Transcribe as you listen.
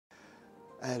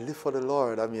I live for the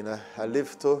Lord. I mean, I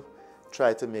live to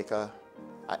try to make an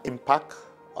impact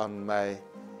on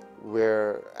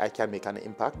where I can make an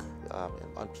impact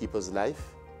on people's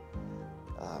life.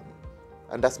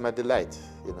 And that's my delight,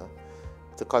 you know,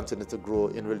 to continue to grow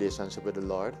in relationship with the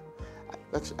Lord.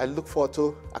 I look forward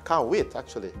to, I can't wait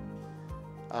actually,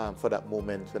 for that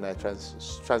moment when I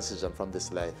transition from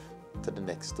this life to the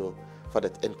next, for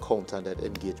that encounter and that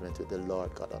engagement with the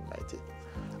Lord God Almighty.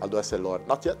 Although I say Lord,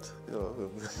 not yet, you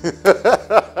know.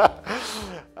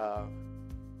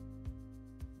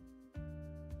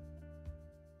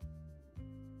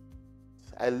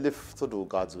 I live to do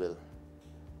God's will,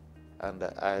 and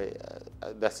I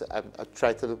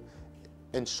try to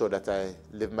ensure that I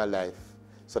live my life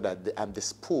so that I'm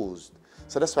disposed.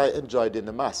 So that's why I enjoy doing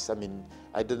the Mass. I mean,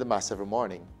 I do the Mass every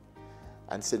morning,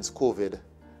 and since COVID,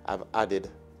 I've added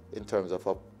in terms of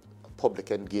a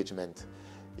public engagement,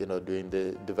 you know, doing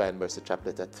the Divine Mercy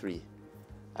Chaplet at 3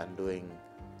 and doing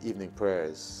evening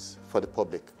prayers for the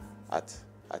public at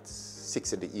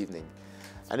 6 in the evening.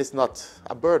 And it's not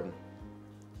a burden.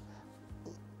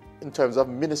 In terms of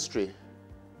ministry,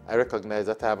 I recognize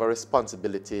that I have a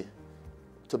responsibility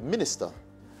to minister.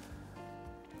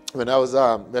 When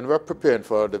we were preparing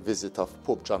for the visit of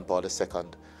Pope John Paul II,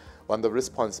 one of the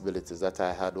responsibilities that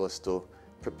I had was to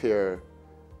prepare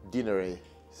Deanery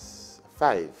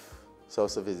 5. So I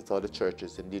was to visit all the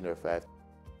churches in Deanery 5.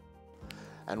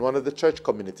 And one of the church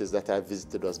communities that I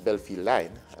visited was Belfield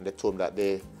Line, and they told me that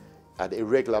they had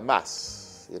irregular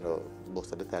Mass, you know,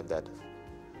 most of the time they had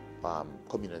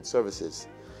communion services.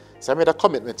 So I made a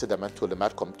commitment to them and told them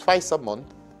I'd come twice a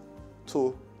month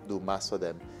to do Mass for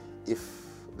them if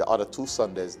the other 2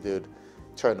 Sundays they'd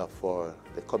turn up for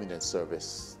the communion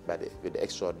service with the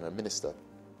extraordinary minister.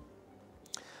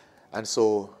 And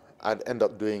so I'd end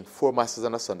up doing 4 Masses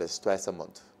on a Sunday twice a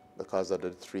month because of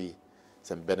the 3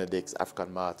 St. Benedict's,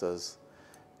 African Martyrs,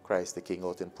 Christ the King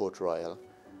out in Port Royal,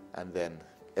 and then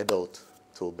head out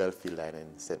to Belfield Line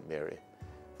in St. Mary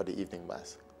for the evening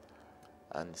Mass.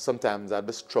 And sometimes I'd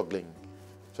be struggling,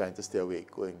 trying to stay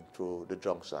awake, going through the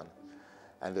junction.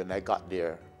 And when I got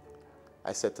there,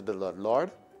 I said to the Lord,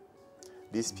 Lord,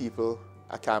 these people,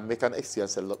 I can't make an excuse and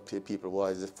say, look, people,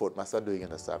 what is the 4th Mass I'm doing?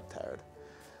 And I said, I'm tired.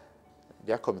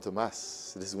 They are coming to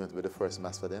Mass. This is going to be the first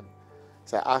Mass for them.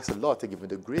 So I asked the Lord to give me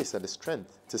the grace and the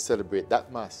strength to celebrate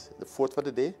that Mass, the 4th for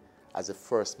the day, as the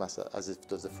first Mass, as if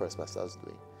it was the first Mass I was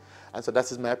doing. And so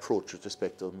that is my approach with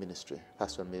respect to ministry,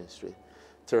 pastoral ministry,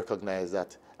 to recognize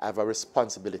that I have a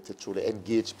responsibility to truly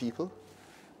engage people,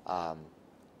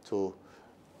 to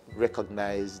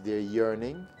recognize their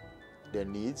yearning, their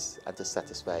needs, and to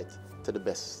satisfy it to the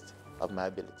best of my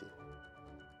ability.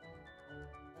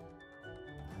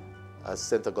 As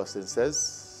St. Augustine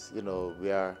says, you know,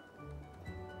 we are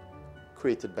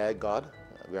created by God,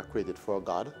 we are created for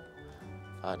God,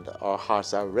 and our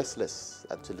hearts are restless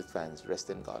until it finds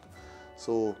rest in God.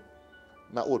 So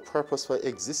my whole purpose for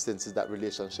existence is that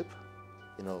relationship.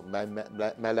 You know,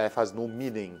 my life has no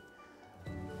meaning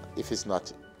if it's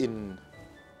not in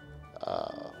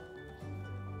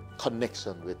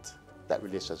connection with that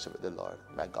relationship with the Lord,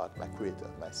 my God, my Creator,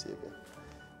 my Savior.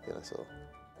 You know, so